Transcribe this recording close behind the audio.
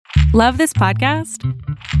Love this podcast?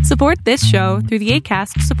 Support this show through the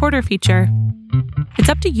Acast supporter feature. It's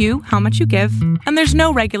up to you how much you give, and there's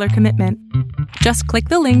no regular commitment. Just click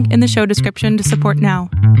the link in the show description to support now.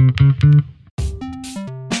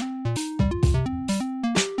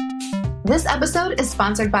 This episode is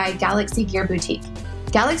sponsored by Galaxy Gear Boutique.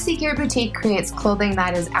 Galaxy Gear Boutique creates clothing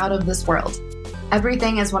that is out of this world.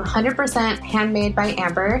 Everything is 100% handmade by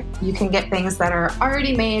Amber. You can get things that are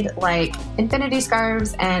already made, like infinity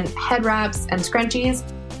scarves and head wraps and scrunchies,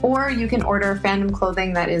 or you can order fandom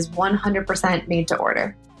clothing that is 100% made to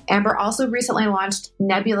order. Amber also recently launched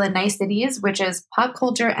Nebula Niceties, which is pop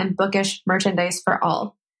culture and bookish merchandise for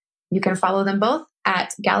all. You can follow them both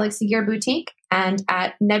at Galaxy Gear Boutique and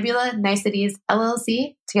at Nebula Niceties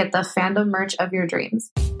LLC to get the fandom merch of your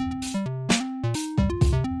dreams.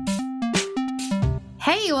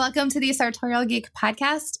 Hey, welcome to the Sartorial Geek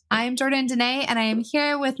podcast. I'm Jordan Danae, and I am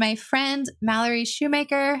here with my friend Mallory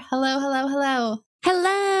Shoemaker. Hello, hello, hello.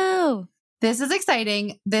 Hello. This is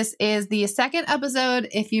exciting. This is the second episode.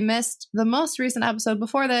 If you missed the most recent episode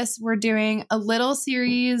before this, we're doing a little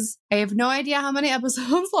series. I have no idea how many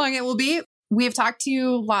episodes long it will be. We've talked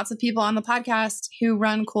to lots of people on the podcast who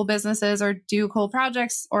run cool businesses or do cool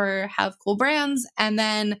projects or have cool brands. And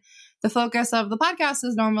then the focus of the podcast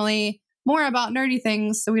is normally more about nerdy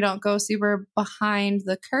things, so we don't go super behind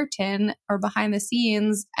the curtain or behind the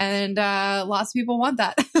scenes. And lots of people want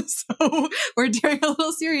that. So we're doing a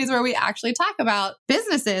little series where we actually talk about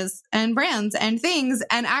businesses and brands and things.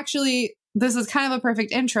 And actually, this is kind of a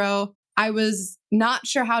perfect intro. I was not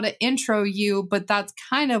sure how to intro you, but that's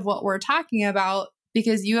kind of what we're talking about,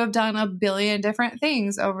 because you have done a billion different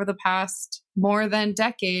things over the past more than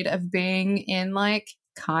decade of being in like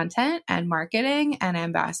content and marketing and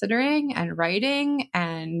ambassadoring and writing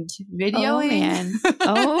and videoing.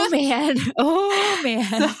 Oh man.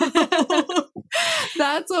 So,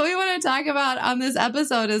 that's what we want to talk about on this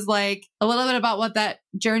episode, is like a little bit about what that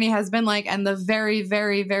journey has been like, and the very,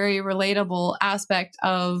 very, very relatable aspect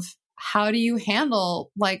of how do you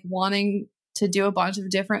handle like wanting to do a bunch of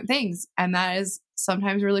different things. And that is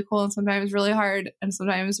sometimes really cool and sometimes really hard and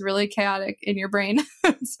sometimes really chaotic in your brain.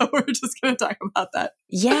 So we're just going to talk about that.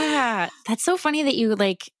 Yeah. That's so funny that you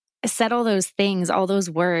like said all those things, all those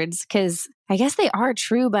words, because I guess they are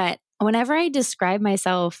true. But whenever I describe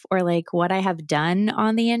myself or like what I have done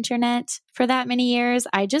on the internet for that many years,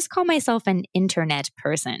 I just call myself an internet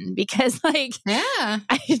person, because like, I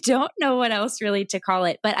don't know what else really to call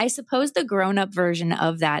it. But I suppose the grown-up version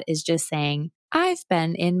of that is just saying, I've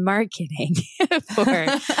been in marketing for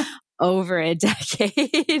over a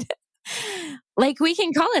decade. Like, we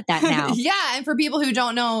can call it that now. Yeah. And for people who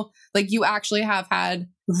don't know, like, you actually have had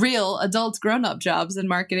real adult grown-up jobs in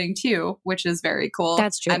marketing too, which is very cool.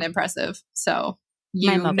 That's true. And impressive. So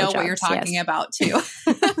you know what you're talking about too.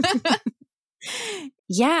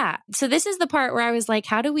 Yeah. So this is the part where I was like,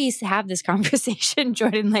 how do we have this conversation,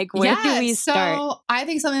 Jordan? Like, where do we start? So I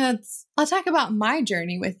think I'll talk about my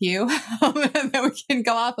journey with you, and then we can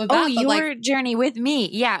go off of that. Oh, your journey with me.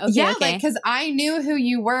 Yeah. Okay. Yeah. Okay. Because I knew who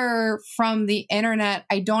you were from the internet.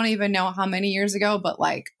 I don't even know how many years ago, but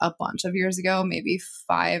like a bunch of years ago, maybe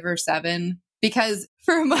 5 or 7. Because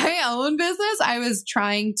for my own business, I was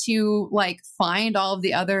trying to like find all of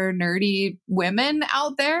the other nerdy women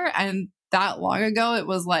out there, and that long ago, it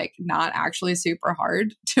was like not actually super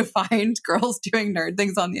hard to find girls doing nerd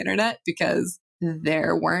things on the internet, because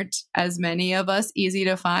there weren't as many of us easy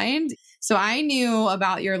to find. So I knew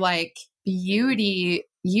about your like beauty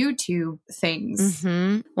YouTube things.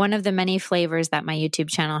 Mm-hmm. One of the many flavors that my YouTube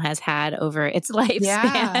channel has had over its lifespan.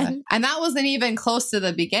 Yeah. And that wasn't even close to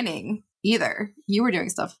the beginning either. You were doing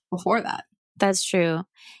stuff before that. That's true.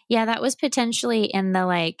 Yeah, that was potentially in the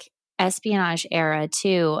like espionage era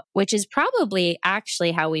too, which is probably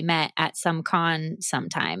actually how we met at some con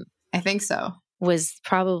sometime. I think so. Was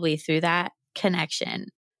probably through that connection.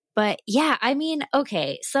 But yeah, I mean,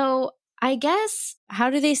 okay, so I guess, how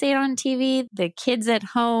do they say it on TV? The kids at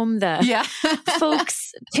home, the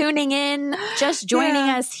folks tuning in, just joining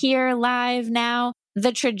us here live now.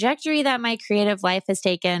 The trajectory that my creative life has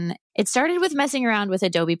taken, it started with messing around with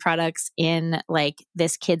Adobe products in like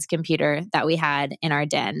this kid's computer that we had in our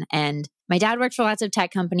den. And my dad worked for lots of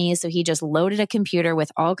tech companies, so he just loaded a computer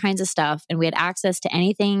with all kinds of stuff, and we had access to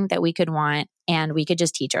anything that we could want, and we could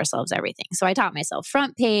just teach ourselves everything. So I taught myself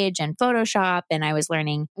Front Page and Photoshop, and I was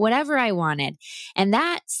learning whatever I wanted. And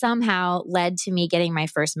that somehow led to me getting my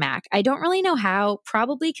first Mac. I don't really know how,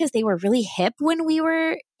 probably because they were really hip when we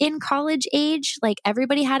were in college age. Like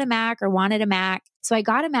everybody had a Mac or wanted a Mac. So I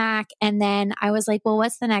got a Mac, and then I was like, well,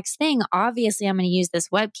 what's the next thing? Obviously, I'm going to use this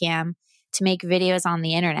webcam. to make videos on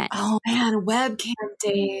the internet. Oh man, webcam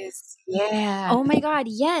days. Yeah. Oh my God.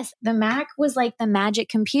 Yes. The Mac was like the magic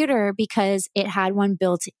computer because it had one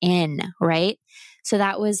built in, right? So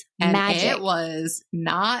that was magic. It was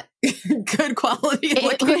not good quality It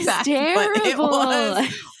looking was back, terrible. but it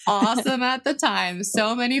was awesome at the time.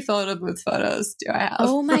 So many photo booth photos do I have.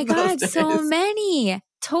 Oh my God, so many.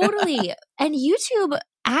 Totally. And YouTube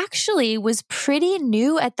actually was pretty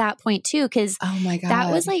new at that point too, because oh my God,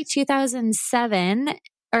 that was like 2007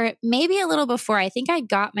 or maybe a little before. I think I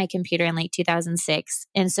got my computer in like 2006.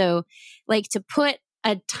 And so like to put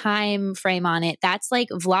a time frame on it, that's like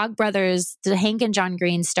Vlogbrothers, Hank and John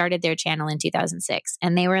Green started their channel in 2006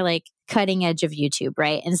 and they were like cutting edge of YouTube,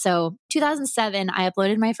 right? And so 2007, I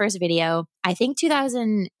uploaded my first video. I think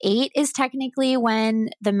 2008 is technically when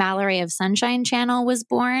the Mallory of Sunshine channel was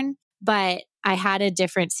born, but I had a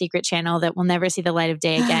different secret channel that will never see the light of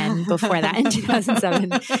day again before that in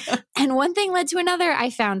 2007. And one thing led to another. I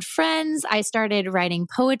found friends. I started writing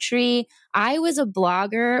poetry. I was a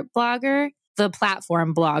blogger. The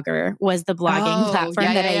platform Blogger was the blogging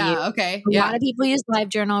platform that I used. Okay. A lot of people use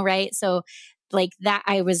LiveJournal, right? So like that,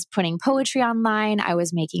 I was putting poetry online. I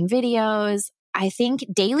was making videos. I think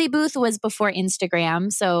Daily Booth was before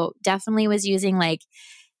Instagram. So definitely was using like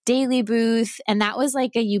Daily Booth. And that was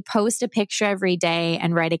like you post a picture every day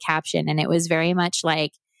and write a caption. And it was very much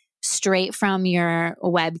like straight from your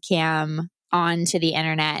webcam onto the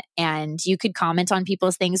internet, and you could comment on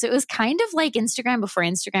people's things. It was kind of like Instagram before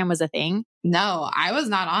Instagram was a thing. No, I was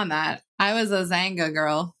not on that. I was a Zanga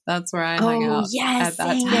girl. That's where I hung out. Yes, at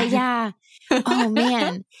that Zanga, time. yeah. Oh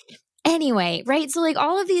man. Anyway, right? So like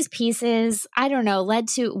all of these pieces, I don't know, led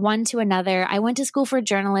to one to another. I went to school for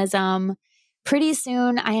journalism. Pretty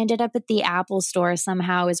soon I ended up at the Apple store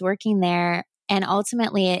somehow, was working there. And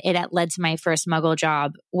ultimately, it led to my first Muggle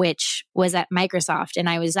job, which was at Microsoft. And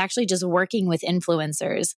I was actually just working with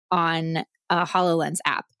influencers on a HoloLens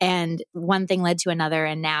app. And one thing led to another.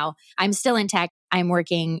 And now I'm still in tech. I'm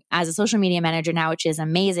working as a social media manager now, which is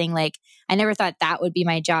amazing. Like, I never thought that would be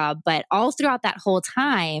my job. But all throughout that whole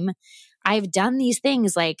time, I've done these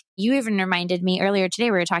things. Like you even reminded me earlier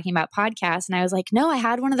today, we were talking about podcasts and I was like, no, I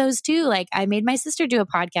had one of those too. Like I made my sister do a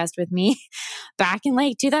podcast with me back in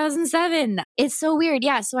like 2007. It's so weird.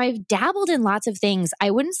 Yeah. So I've dabbled in lots of things.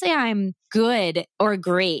 I wouldn't say I'm good or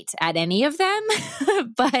great at any of them,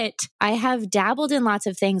 but I have dabbled in lots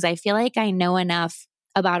of things. I feel like I know enough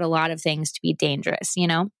about a lot of things to be dangerous, you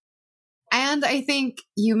know? And I think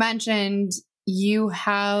you mentioned you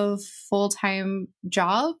have full-time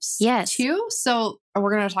jobs too. So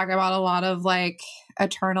we're going to talk about a lot of like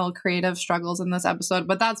eternal creative struggles in this episode,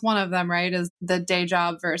 but that's one of them, right? Is the day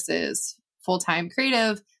job versus full-time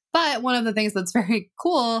creative. But one of the things that's very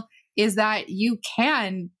cool is that you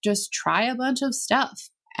can just try a bunch of stuff.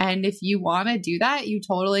 And if you want to do that, you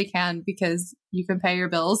totally can, because you can pay your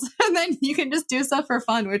bills and then you can just do stuff for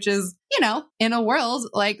fun, which is, you know, in a world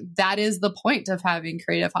like that is the point of having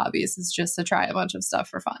creative hobbies, is just to try a bunch of stuff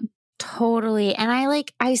for fun. Totally. And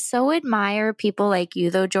I so admire people like you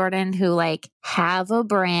though, Jordan, who like have a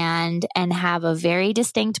brand and have a very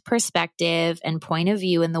distinct perspective and point of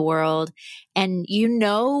view in the world. And you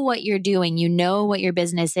know what you're doing, you know what your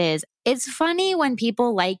business is. It's funny when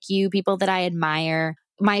people like you, people that I admire,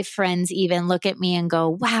 my friends even look at me and go,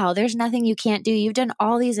 wow, there's nothing you can't do. You've done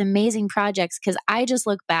all these amazing projects. Because I just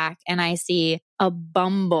look back and I see a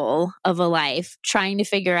bumble of a life trying to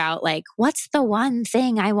figure out like, what's the one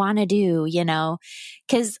thing I want to do, you know?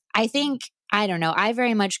 Because I think, I don't know, I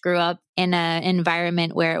very much grew up in an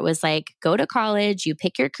environment where it was like, go to college, you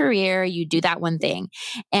pick your career, you do that one thing.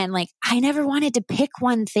 And like, I never wanted to pick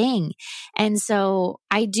one thing. And so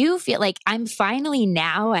I do feel like I'm finally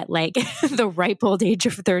now at like the ripe old age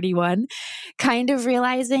of 31, kind of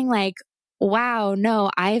realizing like, wow,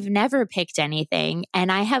 no, I've never picked anything.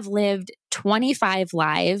 And I have lived 25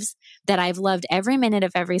 lives that I've loved every minute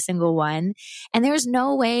of every single one. And there's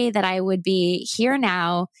no way that I would be here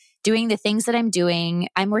now doing the things that I'm doing.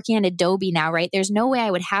 I'm working at Adobe now, right? There's no way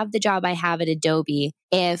I would have the job I have at Adobe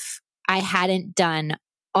if I hadn't done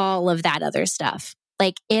all of that other stuff.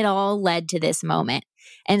 Like it all led to this moment.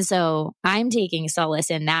 And so I'm taking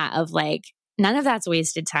solace in that of like, none of that's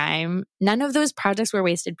wasted time. None of those projects were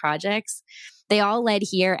wasted projects. They all led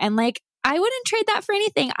here. And like, I wouldn't trade that for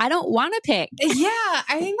anything. I don't want to pick. Yeah,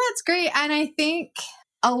 I think that's great. And I think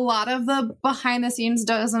a lot of the behind the scenes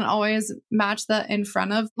doesn't always match the in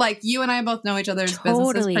front of. Like you and I both know each other's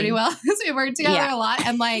businesses pretty well because we work together a lot.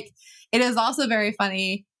 And like, it is also very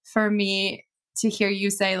funny for me to hear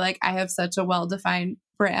you say like, I have such a well-defined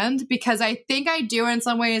brand because I think I do in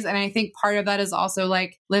some ways. And I think part of that is also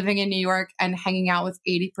like living in New York and hanging out with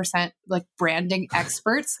 80% like branding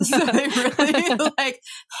experts. So they really like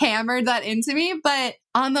hammered that into me. But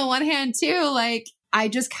on the one hand too, like I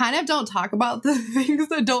just kind of don't talk about the things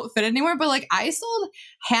that don't fit anymore. But like I sold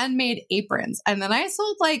handmade aprons and then I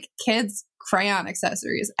sold like kids crayon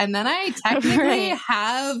accessories. And then I technically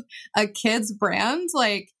have a kids brand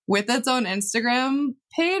like with its own Instagram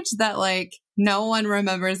page that like no one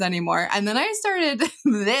remembers anymore. And then I started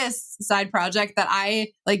this side project that I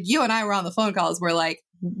like you and I were on the phone calls where like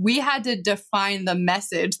we had to define the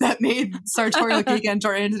message that made Sartorial Geek and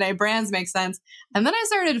Jordan Today brands make sense. And then I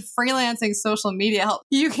started freelancing social media help.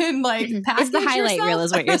 You can like package it's the highlight yourself. reel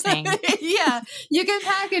is what you're saying. Yeah. You can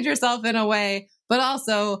package yourself in a way, but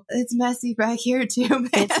also it's messy back here too, man.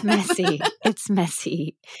 It's messy. It's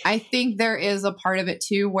messy. I think there is a part of it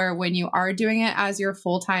too, where when you are doing it as your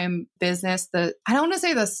full-time business, I don't want to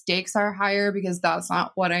say the stakes are higher because that's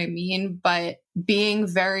not what I mean, but being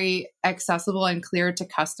very accessible and clear to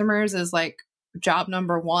customers is like job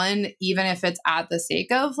number one, even if it's at the sake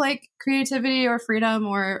of like creativity or freedom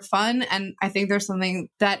or fun. And I think there's something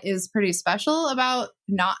that is pretty special about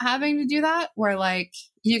not having to do that, where like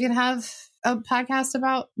you can have a podcast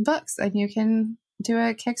about books and you can do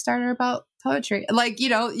a Kickstarter about poetry. Like, you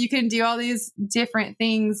know, you can do all these different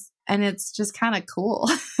things and it's just kind of cool.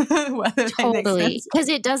 Totally. Because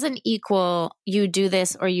it doesn't equal you do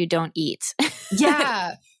this or you don't eat.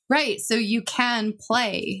 Yeah. Right. So you can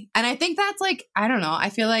play. And I think that's like, I don't know. I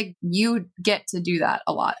feel like you get to do that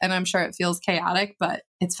a lot. And I'm sure it feels chaotic, but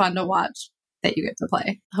it's fun to watch that you get to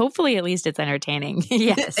play. Hopefully, at least it's entertaining.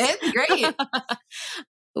 Yes. It's great.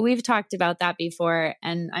 We've talked about that before,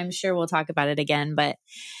 and I'm sure we'll talk about it again. But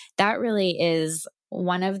that really is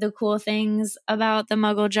one of the cool things about the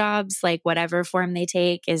Muggle jobs, like whatever form they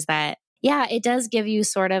take, is that, yeah, it does give you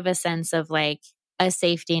sort of a sense of like a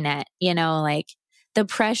safety net, you know, like the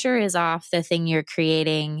pressure is off the thing you're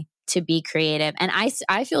creating to be creative. And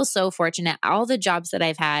I feel so fortunate. All the jobs that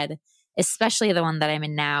I've had, especially the one that I'm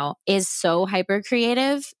in now, is so hyper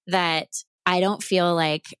creative that I don't feel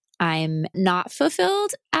like I'm not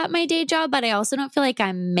fulfilled at my day job, but I also don't feel like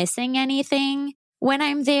I'm missing anything when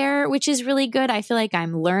I'm there, which is really good. I feel like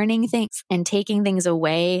I'm learning things and taking things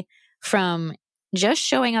away from just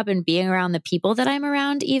showing up and being around the people that I'm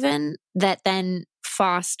around, even that then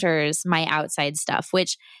fosters my outside stuff,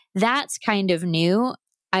 which that's kind of new.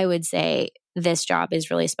 I would say this job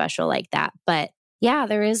is really special like that. But yeah,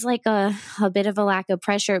 there is like a bit of a lack of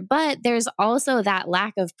pressure, but there's also that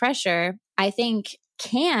lack of pressure, I think,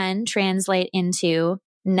 can translate into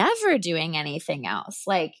never doing anything else,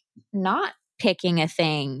 like not picking a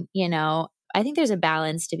thing, you know. I think there's a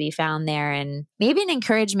balance to be found there, and maybe an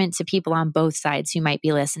encouragement to people on both sides who might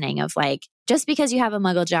be listening of like, just because you have a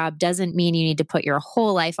Muggle job doesn't mean you need to put your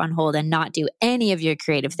whole life on hold and not do any of your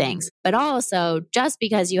creative things. But also, just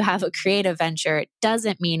because you have a creative venture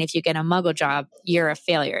doesn't mean if you get a Muggle job, you're a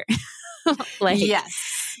failure. Like, yes.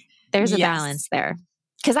 There's a balance there.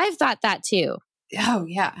 Because I've thought that too. Oh,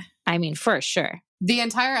 yeah. I mean, for sure. The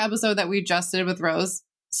entire episode that we just did with Rose,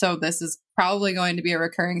 so this is probably going to be a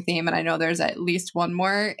recurring theme, and I know there's at least one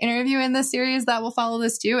more interview in this series that will follow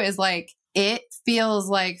this too, is like, it feels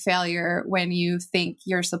like failure when you think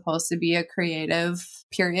you're supposed to be a creative,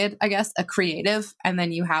 period, I guess, a creative, and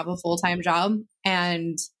then you have a full-time job.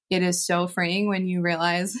 And it is so freeing when you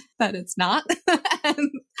realize that it's not.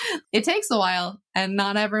 And it takes a while, and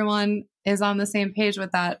not everyone is on the same page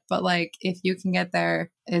with that. But like, if you can get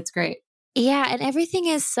there, it's great. Yeah. And everything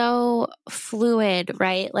is so fluid,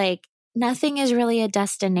 right? Like nothing is really a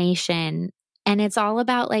destination. And it's all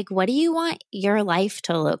about like, what do you want your life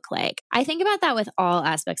to look like? I think about that with all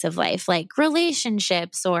aspects of life, like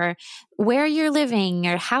relationships or where you're living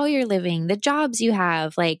or how you're living, the jobs you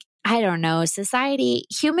have, like, I don't know, society,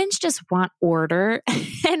 humans just want order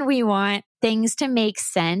and we want things to make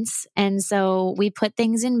sense. And so we put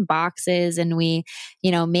things in boxes and we,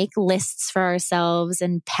 you know, make lists for ourselves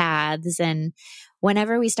and paths. And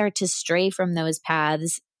whenever we start to stray from those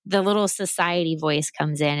paths, the little society voice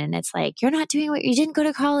comes in and it's like, you're not doing what you didn't go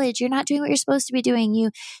to college. You're not doing what you're supposed to be doing.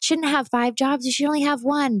 You shouldn't have 5 jobs. You should only have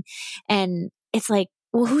 1. And it's like,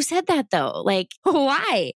 well, who said that though? Like,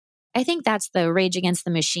 why? I think that's the Rage Against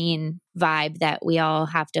the Machine vibe that we all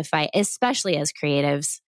have to fight, especially as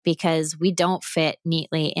creatives, because we don't fit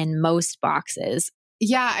neatly in most boxes.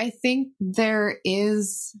 Yeah, I think there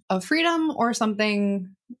is a freedom or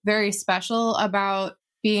something very special about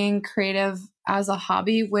being creative as a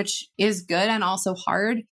hobby, which is good and also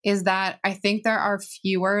hard, is that I think there are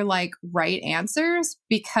fewer like right answers,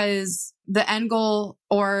 because the end goal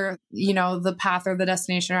or, you know, the path or the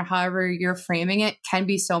destination or however you're framing it can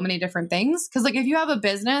be so many different things. Cause like if you have a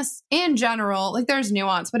business in general, like there's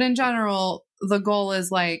nuance, but in general, the goal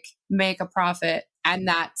is like make a profit. And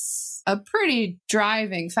that's a pretty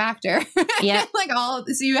driving factor. Yeah. So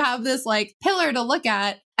you have this like pillar to look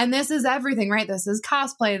at. And this is everything, right? This is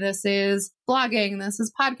cosplay. This is blogging. This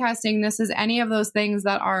is podcasting. This is any of those things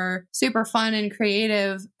that are super fun and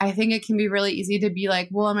creative. I think it can be really easy to be like,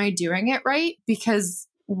 well, am I doing it right? Because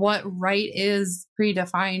what right is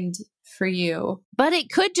predefined for you. But it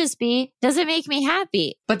could just be, does it make me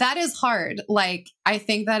happy? But that is hard. Like, I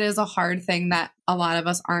think that is a hard thing that a lot of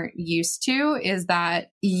us aren't used to, is that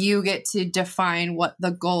you get to define what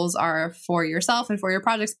the goals are for yourself and for your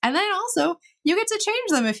projects. And then also you get to change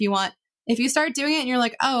them if you want. If you start doing it and you're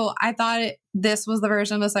like, oh, I thought this was the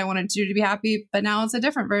version of this I wanted to do to be happy, but now it's a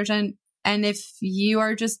different version. And if you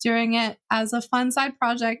are just doing it as a fun side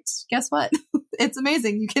project, guess what? It's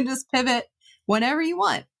amazing. You can just pivot whenever you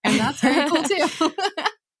want. And that's very cool too.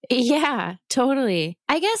 Yeah, totally.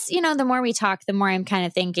 I guess, you know, the more we talk, the more I'm kind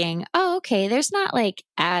of thinking, oh, okay, there's not like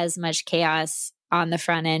as much chaos on the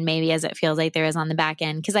front end, maybe as it feels like there is on the back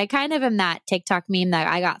end. Cause I kind of am that TikTok meme that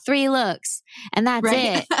I got 3 looks and that's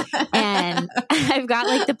it. And I've got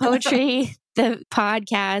like the poetry, the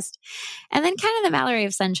podcast, and then kind of the Mallory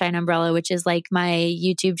of Sunshine umbrella, which is like my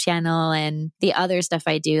YouTube channel and the other stuff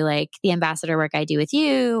I do, like the ambassador work I do with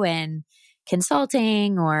you and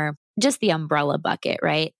consulting, or just the umbrella bucket,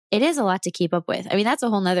 right? It is a lot to keep up with. I mean, that's a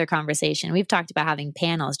whole nother conversation. We've talked about having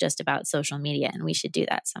panels just about social media, and we should do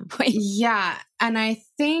that at some point. Yeah. And I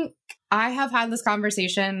think I have had this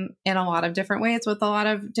conversation in a lot of different ways with a lot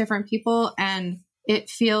of different people. And it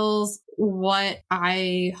feels what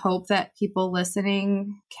I hope that people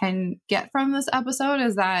listening can get from this episode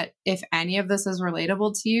is that if any of this is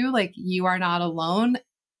relatable to you, like you are not alone.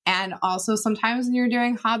 And also sometimes when you're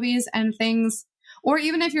doing hobbies and things, or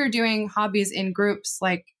even if you're doing hobbies in groups,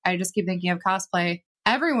 like I just keep thinking of cosplay,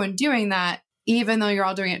 everyone doing that, even though you're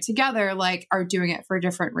all doing it together, like are doing it for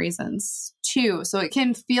different reasons too. So it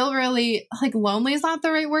can feel really like lonely is not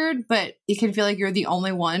the right word, but it can feel like you're the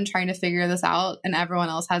only one trying to figure this out and everyone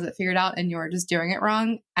else has it figured out and you're just doing it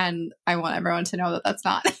wrong. And I want everyone to know that that's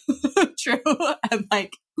not true. And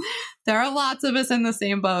like, there are lots of us in the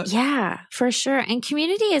same boat. Yeah, for sure. And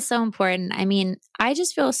community is so important. I mean, I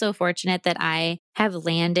just feel so fortunate that I have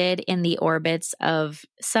landed in the orbits of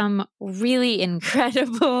some really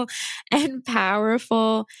incredible and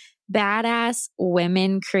powerful, badass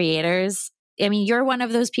women creators. I mean, you're one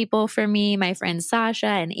of those people for me. My friends Sasha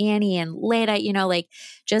and Annie and Leda, you know, like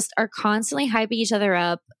just are constantly hyping each other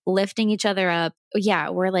up, lifting each other up. Yeah,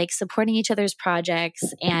 we're like supporting each other's projects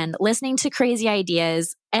and listening to crazy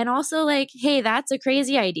ideas. And also like, hey, that's a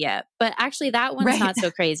crazy idea, but actually that one's not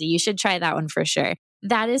so crazy. You should try that one for sure.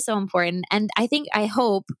 That is so important. And I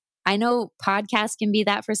know podcasts can be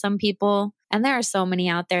that for some people. And there are so many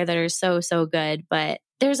out there that are so, so good. But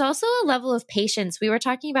there's also a level of patience. We were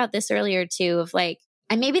talking about this earlier too, of like,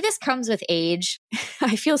 and maybe this comes with age.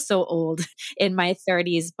 I feel so old in my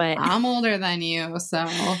 30s, but I'm older than you. So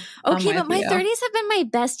okay, but my 30s have been my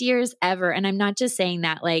best years ever. And I'm not just saying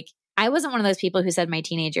that. Like, I wasn't one of those people who said my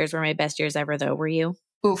teenage years were my best years ever, though. Were you?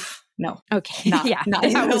 Oof. No. Okay. Not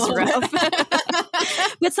that was rough.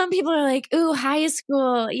 But some people are like, ooh, high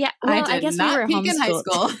school. Yeah. Well, I guess we were peak in high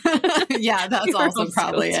school. Yeah, that's also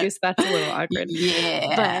probably it. Too, so that's a little awkward.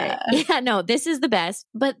 Yeah. But yeah, no, this is the best.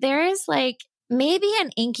 But there is like maybe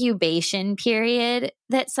an incubation period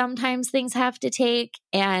that sometimes things have to take.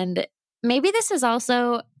 And maybe this is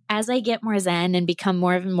also, as I get more zen and become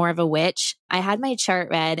more of a witch, I had my chart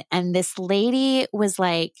read and this lady was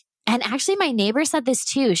like, and actually my neighbor said this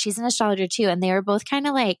too. She's an astrologer too. And they were both kind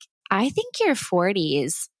of like, I think your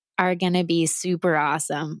 40s are going to be super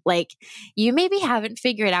awesome. Like you maybe haven't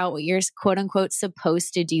figured out what you're quote unquote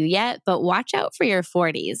supposed to do yet, but watch out for your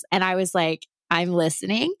 40s. And I was like, I'm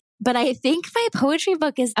listening. But I think my poetry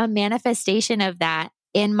book is a manifestation of that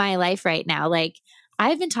in my life right now. Like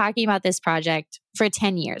I've been talking about this project for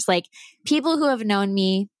 10 years. Like people who have known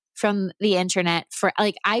me from the internet for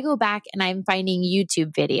like, I go back and I'm finding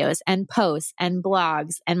YouTube videos and posts and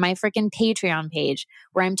blogs and my freaking Patreon page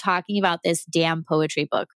where I'm talking about this damn poetry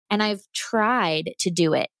book. And I've tried to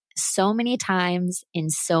do it so many times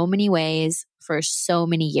in so many ways for so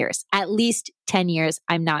many years, at least 10 years.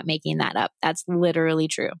 I'm not making that up. That's literally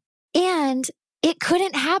true. And it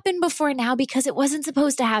couldn't happen before now because it wasn't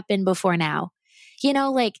supposed to happen before now. You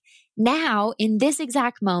know, like now in this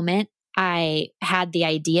exact moment, I had the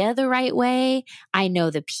idea the right way. I know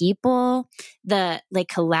the people, the like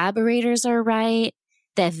collaborators are right.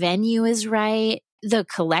 The venue is right. the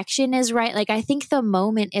collection is right. Like, I think the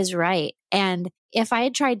moment is right. And if I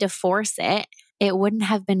had tried to force it, it wouldn't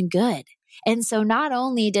have been good. And so not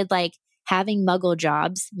only did like having muggle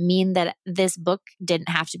jobs mean that this book didn't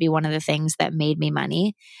have to be one of the things that made me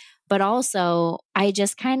money, but also I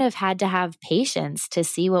just kind of had to have patience to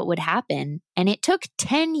see what would happen. And it took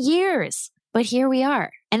 10 years, but here we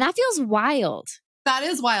are. And that feels wild. That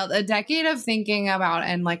is wild. A decade of thinking about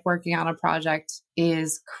and like working on a project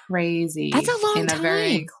is crazy. That's a long time. In a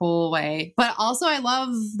very cool way. But also I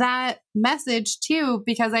love that message too,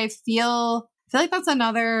 because I feel like that's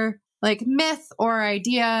another like myth or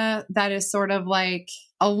idea that is sort of like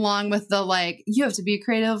along with the like, you have to be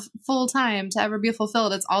creative full time to ever be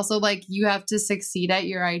fulfilled. It's also like you have to succeed at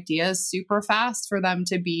your ideas super fast for them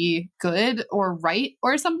to be good or right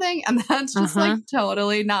or something. And that's just like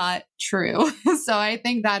totally not true. So I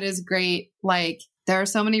think that is great. Like there are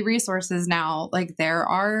so many resources now. Like there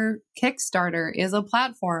are Kickstarter is a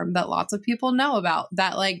platform that lots of people know about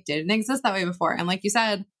that like didn't exist that way before. And like you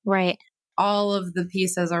said, right. All of the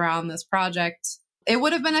pieces around this project, it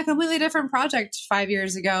would have been a completely different project 5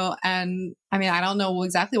 years ago. And I mean, I don't know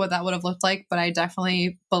exactly what that would have looked like, but I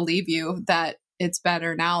definitely believe you that it's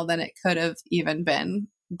better now than it could have even been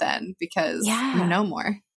then because you know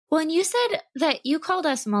more. Well, and you said that you called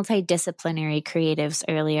us multidisciplinary creatives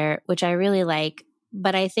earlier, which I really like.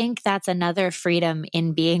 But I think that's another freedom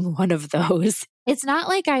in being one of those. It's not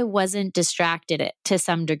like I wasn't distracted to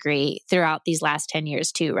some degree throughout these last 10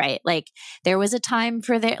 years too, right? Like there was a time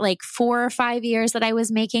for like 4 or 5 years that I was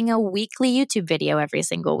making a weekly YouTube video every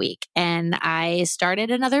single week. And I started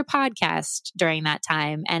another podcast during that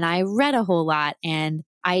time. And I read a whole lot. And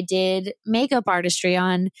I did makeup artistry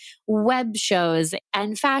on web shows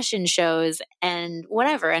and fashion shows and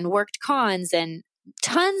whatever, and worked cons and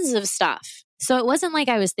tons of stuff. So it wasn't like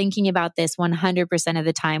I was thinking about this 100% of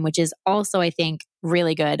the time, which is also, I think,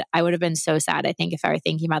 really good. I would have been so sad, I think, if I were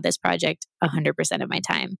thinking about this project 100% of my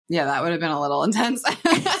time. Yeah, that would have been a little intense.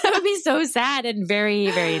 That would be so sad and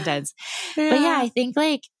very, very intense. Yeah. But yeah, I think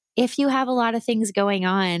like if you have a lot of things going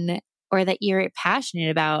on or that you're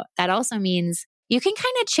passionate about, that also means you can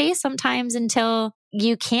kind of chase sometimes until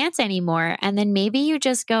you can't anymore. And then maybe you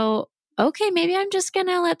just go, okay, maybe I'm just going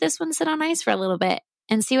to let this one sit on ice for a little bit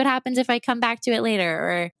and see what happens if I come back to it later.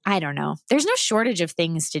 Or I don't know. There's no shortage of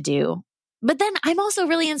things to do. But then I'm also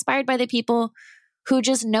really inspired by the people who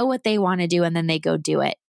just know what they want to do and then they go do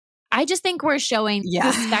it. I just think we're showing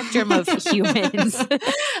the spectrum of humans.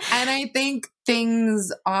 And I think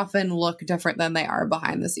things often look different than they are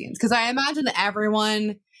behind the scenes. Because I imagine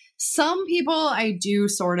that some people I do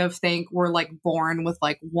sort of think were like born with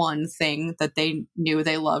like one thing that they knew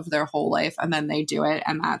they loved their whole life and then they do it.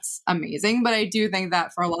 And that's amazing. But I do think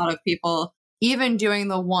that for a lot of people, even doing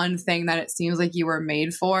the one thing that it seems like you were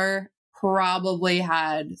made for probably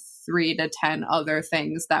had 3 to 10 other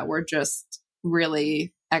things that were just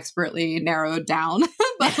really expertly narrowed down,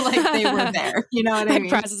 but like they were there. You know what I mean?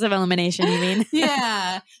 Process of elimination, you mean?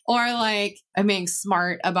 Yeah. Or like I'm being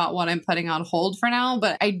smart about what I'm putting on hold for now,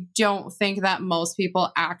 but I don't think that most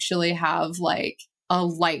people actually have like a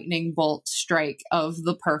lightning bolt strike of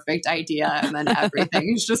the perfect idea and then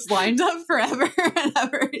everything is just lined up forever and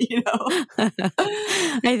ever, you know?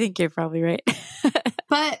 I think you're probably right.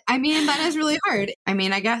 But I mean, that is really hard. I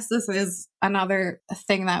mean, I guess this is another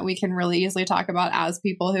thing that we can really easily talk about as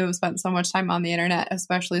people who have spent so much time on the internet,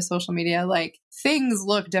 especially social media. Like things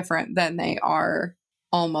look different than they are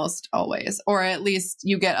almost always, or at least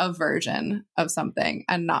you get a version of something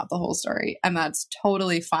and not the whole story. And that's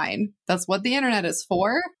totally fine. That's what the internet is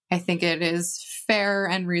for. I think it is fair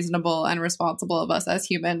and reasonable and responsible of us as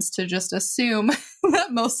humans to just assume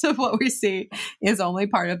that most of what we see is only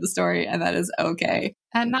part of the story and that is okay.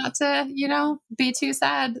 And not to, you know, be too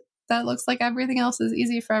sad that it looks like everything else is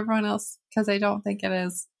easy for everyone else, because I don't think it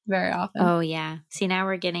is very often. Oh, yeah. See, now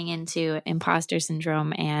we're getting into imposter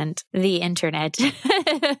syndrome and the internet.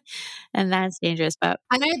 And that's dangerous. And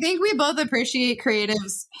I think we both appreciate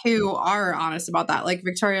creatives who are honest about that. Like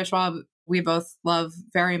Victoria Schwab, we both love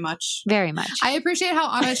very much. Very much. I appreciate how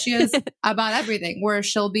honest she is about everything, where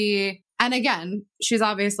she'll be, and again, she's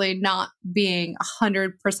obviously not being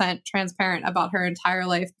 100% transparent about her entire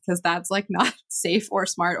life because that's like not safe or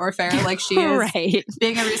smart or fair. Like she is right.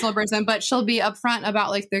 Being a reasonable person, but she'll be upfront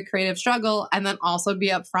about like the creative struggle and then also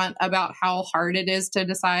be upfront about how hard it is to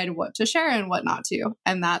decide what to share and what not to.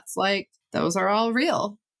 And that's like, those are all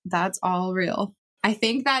real. That's all real. I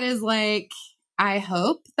think that is like, I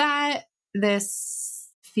hope that this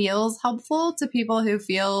feels helpful to people who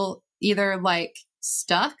feel either like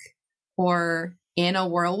stuck or in a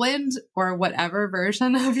whirlwind or whatever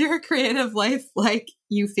version of your creative life, like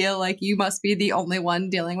you feel like you must be the only one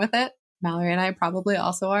dealing with it. Mallory and I probably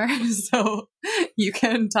also are. So you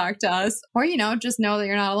can talk to us or, just know that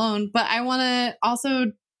you're not alone. But I want to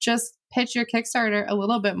also just pitch your Kickstarter a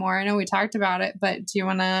little bit more. I know we talked about it, but do you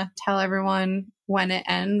want to tell everyone when it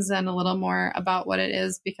ends and a little more about what it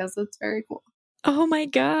is? Because it's very cool. Oh my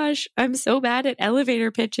gosh, I'm so bad at elevator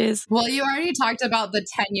pitches. Well, you already talked about the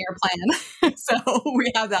 10-year plan, so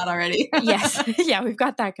we have that already. Yes. Yeah, we've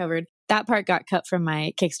got that covered. That part got cut from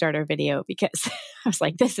my Kickstarter video because I was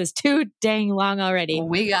like, this is too dang long already.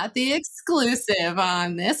 We got the exclusive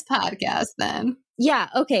on this podcast then. Yeah,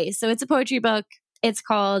 okay. So it's a poetry book. It's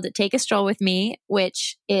called Take a Stroll With Me,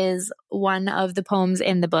 which is one of the poems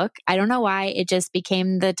in the book. I don't know why it just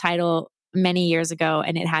became the title many years ago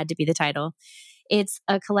and it had to be the title. It's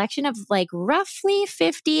a collection of like roughly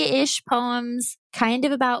 50-ish poems, kind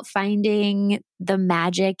of about finding the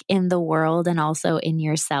magic in the world and also in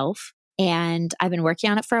yourself. And I've been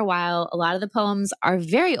working on it for a while. A lot of the poems are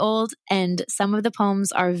very old and some of the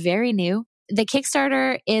poems are very new. The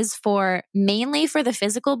Kickstarter is mainly for the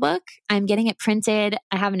physical book. I'm getting it printed.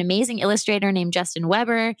 I have an amazing illustrator named Justin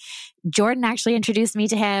Weber. Jordan actually introduced me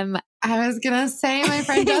to him. I was going to say my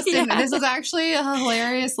friend Justin. Yeah. This is actually a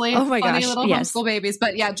hilariously funny little homeschool babies.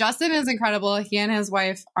 But yeah, Justin is incredible. He and his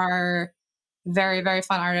wife are very, very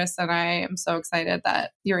fun artists. And I am so excited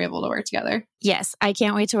that you're able to work together. Yes, I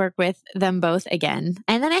can't wait to work with them both again.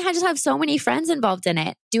 And then I just have so many friends involved in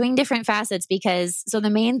it, doing different facets so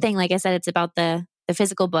the main thing, like I said, it's about the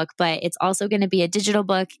physical book, but it's also going to be a digital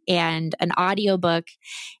book and an audio book.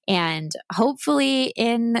 And hopefully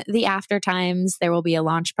in the after times, there will be a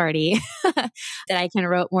launch party that I can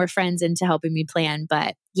rope more friends into helping me plan.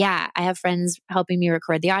 But yeah, I have friends helping me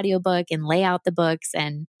record the audiobook and lay out the books.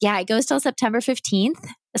 And yeah, it goes till September 15th.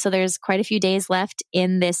 So there's quite a few days left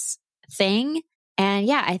in this thing. And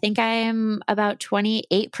yeah, I think I am about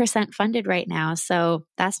 28% funded right now. So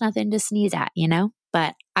that's nothing to sneeze at,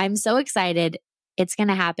 But I'm so excited. It's going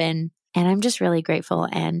to happen. And I'm just really grateful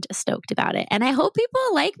and stoked about it. And I hope people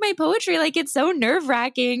like my poetry. Like, it's so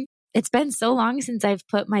nerve-wracking. It's been so long since I've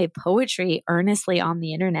put my poetry earnestly on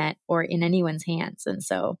the internet or in anyone's hands. And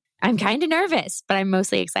so I'm kind of nervous, but I'm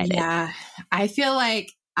mostly excited. Yeah. I feel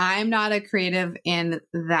like I'm not a creative in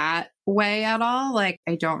that way at all. Like,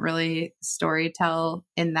 I don't really storytell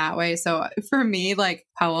in that way. So for me, like,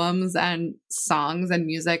 poems and songs and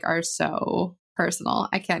music are so personal.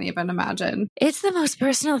 I can't even imagine. It's the most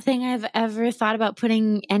personal thing I've ever thought about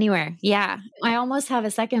putting anywhere. Yeah. I almost have a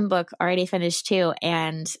second book already finished too.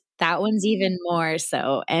 And that one's even more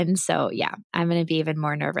so. And so, yeah, I'm going to be even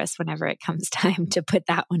more nervous whenever it comes time to put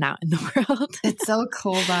that one out in the world. It's so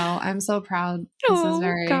cool though. I'm so proud. This is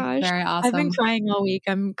very, very awesome. I've been crying all week.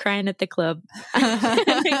 I'm crying at the club.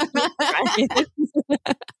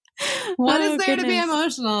 What is there to be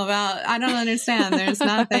emotional about? I don't understand. There's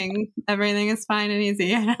nothing. Everything is fine and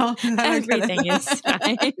easy. Everything is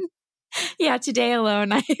fine. Yeah, today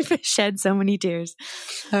alone, I've shed so many tears.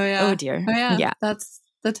 Oh, yeah. Oh, dear. Oh, yeah. That's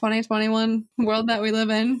the 2021 world that we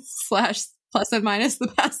live in, / plus and minus the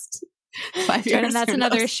past 5 years. Jordan, that's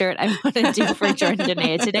another shirt I want to do for Jordan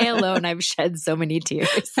Danae. Today alone, I've shed so many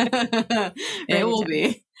tears. It will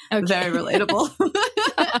be very relatable.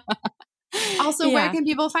 Also, where can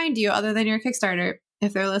people find you other than your Kickstarter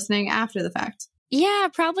if they're listening after the fact? Yeah,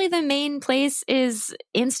 probably the main place is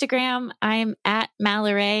Instagram. I'm at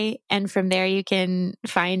Mallory. And from there, you can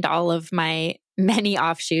find all of my many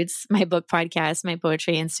offshoots, my book podcast, my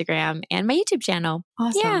poetry Instagram, and my YouTube channel.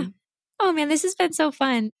 Awesome. Yeah. Oh man, this has been so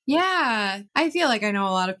fun. Yeah. I feel like I know a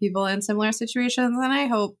lot of people in similar situations, and I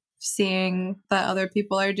hope seeing that other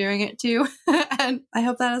people are doing it too. And I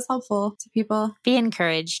hope that is helpful to people. Be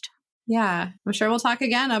encouraged. Yeah, I'm sure we'll talk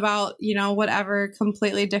again about, whatever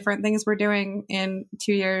completely different things we're doing in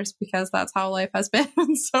 2 years, because that's how life has been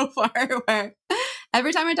so far, where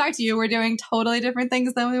every time I talk to you, we're doing totally different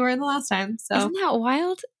things than we were the last time. So isn't that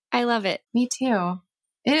wild? I love it. Me too.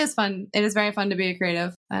 It is fun. It is very fun to be a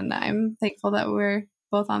creative. And I'm thankful that we're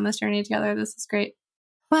both on this journey together. This is great.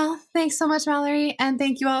 Well, thanks so much, Mallory. And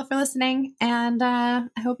thank you all for listening. And I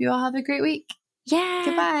hope you all have a great week. Yeah.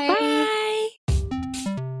 Goodbye. Bye.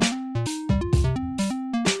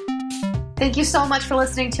 Thank you so much for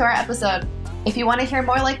listening to our episode. If you want to hear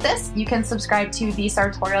more like this, you can subscribe to the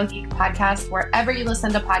Sartorial Geek podcast wherever you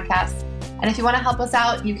listen to podcasts. And if you want to help us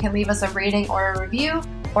out, you can leave us a rating or a review,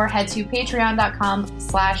 or head to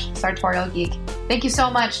patreon.com/sartorialgeek. Thank you so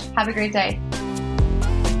much. Have a great day.